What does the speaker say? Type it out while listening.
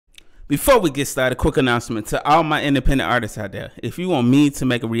Before we get started, quick announcement to all my independent artists out there. If you want me to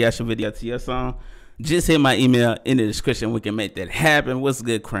make a reaction video to your song, just hit my email in the description. We can make that happen. What's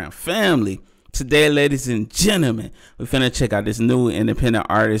good, Crown Family? Today, ladies and gentlemen, we're finna check out this new independent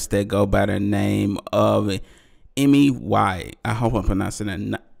artist that go by the name of M.E.Y. I hope I'm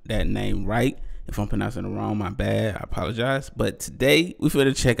pronouncing that name right. If I'm pronouncing it wrong, my bad. I apologize. But today, we're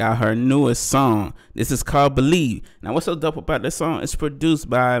finna check out her newest song. This is called Believe. Now, what's so dope about this song? It's produced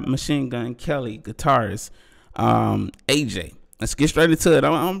by Machine Gun Kelly, guitarist, AJ. Let's get straight into it.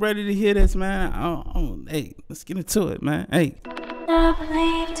 I'm ready to hear this, man. Hey, let's get into it, man. Hey. I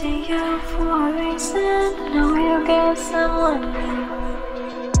believed in you for a reason. Know you'll get someone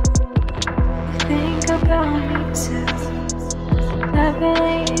new. You think about me too. I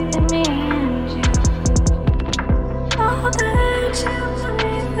believe in me and you. All that you put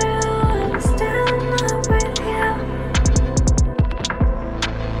me through, I'm still in love with you.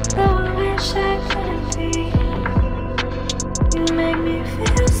 Though I wish I couldn't be. You make me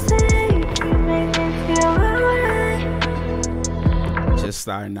feel safe. You make me feel alright. Just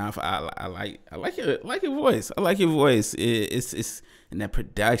starting off, I like your voice. I like your voice. It's and that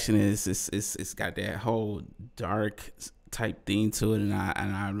production it's got that whole dark type thing to it, and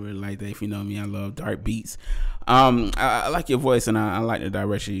I really like that. If you know me, I love dark beats. I like your voice, and I like the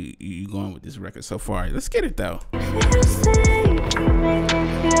direction you going with this record so far. Let's get it though. You feel safe. You make me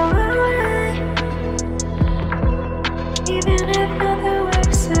feel alright. Even if nothing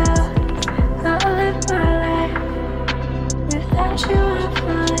works out, I'll live my life. Without you I'm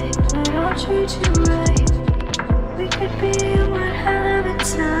fine, but I'll treat you right. We could be one hell of a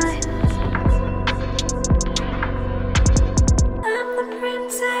time. I'm the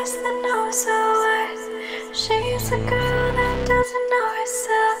princess that knows her worth. She's a girl that doesn't know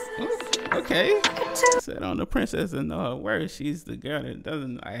herself. Okay. Said on the princess that know her worth. She's the girl that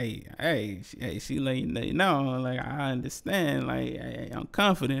doesn't. She let you know. Like, I understand. Like, I'm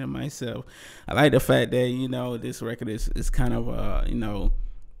confident in myself. I like the fact that this record is kind of one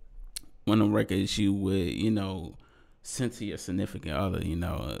of the records you would send to your significant other.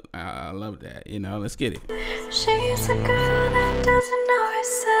 I love that. Let's get it. She's a girl that doesn't know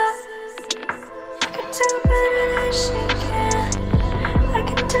herself. I can do better than she can. I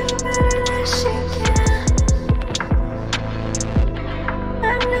can do better than she can. I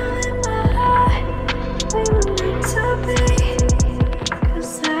know in my heart we were meant to be.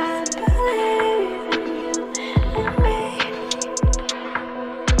 'Cause I believe in you and me.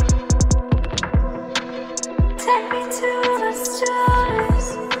 Take me to the stars.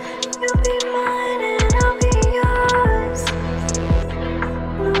 You'll be mine and I'll be yours.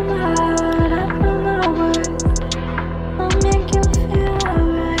 No matter my worth, I'll make you feel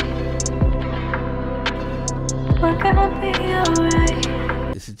alright. We're gonna be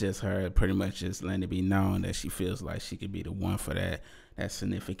alright. This is just her pretty much just letting it be known that she feels like she could be the one for that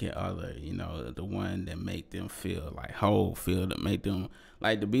significant other, the one that make them feel like whole, that make them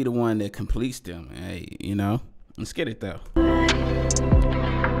like to be the one that completes them. Hey, let's get it though.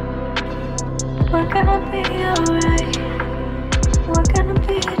 We're gonna be alright. We're gonna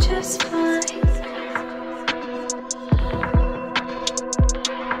be just fine.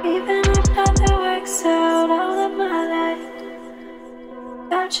 Even if nothing works out, I'll live my life.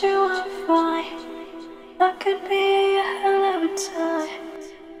 Without you I'm fine. That could be a hell of a time.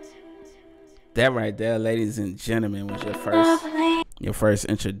 That right there, ladies and gentlemen, was your first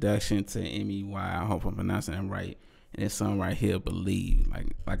introduction to M.E.Y. I hope I'm pronouncing it right. And this song right here, Believe.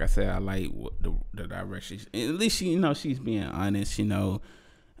 Like I said, I like the direction. At least she's being honest, and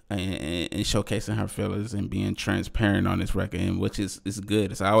showcasing her feelings and being transparent on this record, and which is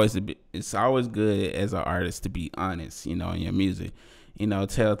good. It's always good as an artist to be honest, in your music.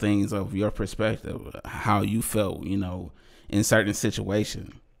 Tell things of your perspective, how you felt, in certain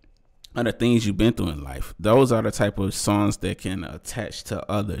situations, other things you've been through in life. Those are the type of songs that can attach to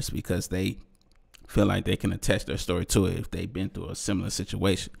others because they feel like they can attach their story to it if they've been through a similar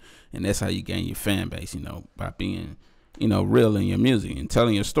situation. And that's how you gain your fan base, by being, real in your music and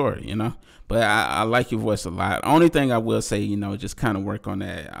telling your story, But I like your voice a lot. Only thing I will say, just kind of work on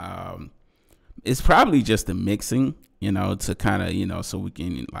that. It's probably just the mixing, to kind of, so we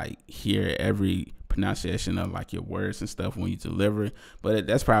can like hear every pronunciation of like your words and stuff when you deliver it. But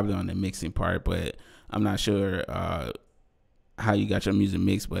that's probably on the mixing part. But I'm not sure how you got your music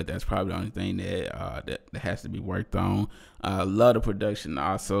mixed, but that's probably the only thing that has to be worked on. Love the production.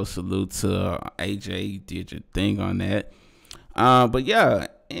 Also, salute to AJ, did your thing on that. But yeah,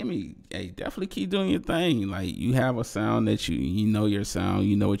 Emmy, hey, definitely keep doing your thing. Like, you have a sound that you know your sound,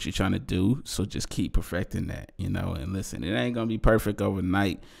 you know what you're trying to do, so just keep perfecting that, and listen, it ain't gonna be perfect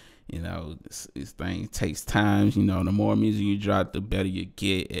overnight. You know, this thing takes time. You know, the more music you drop, the better you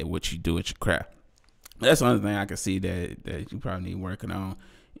get at what you do at your craft. That's one thing I can see that you probably need working on.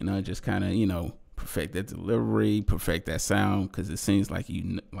 You know, just kind of, you know, perfect that delivery, perfect that sound, because it seems like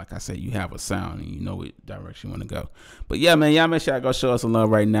like I said, you have a sound and you know what direction you want to go. But yeah, man, y'all make sure y'all go show us some love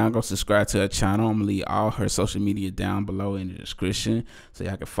right now. Go subscribe to her channel. I'm gonna leave all her social media down below in the description, so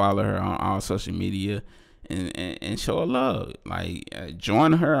y'all can follow her on all social media and show her love. Like,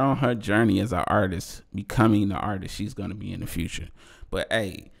 join her on her journey as an artist, becoming the artist she's gonna be in the future. But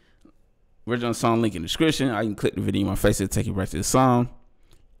hey, original song link in the description. I can click the video in my face to take you right to the song.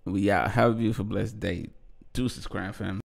 We out. Have a beautiful, blessed day. Deuces, crime family.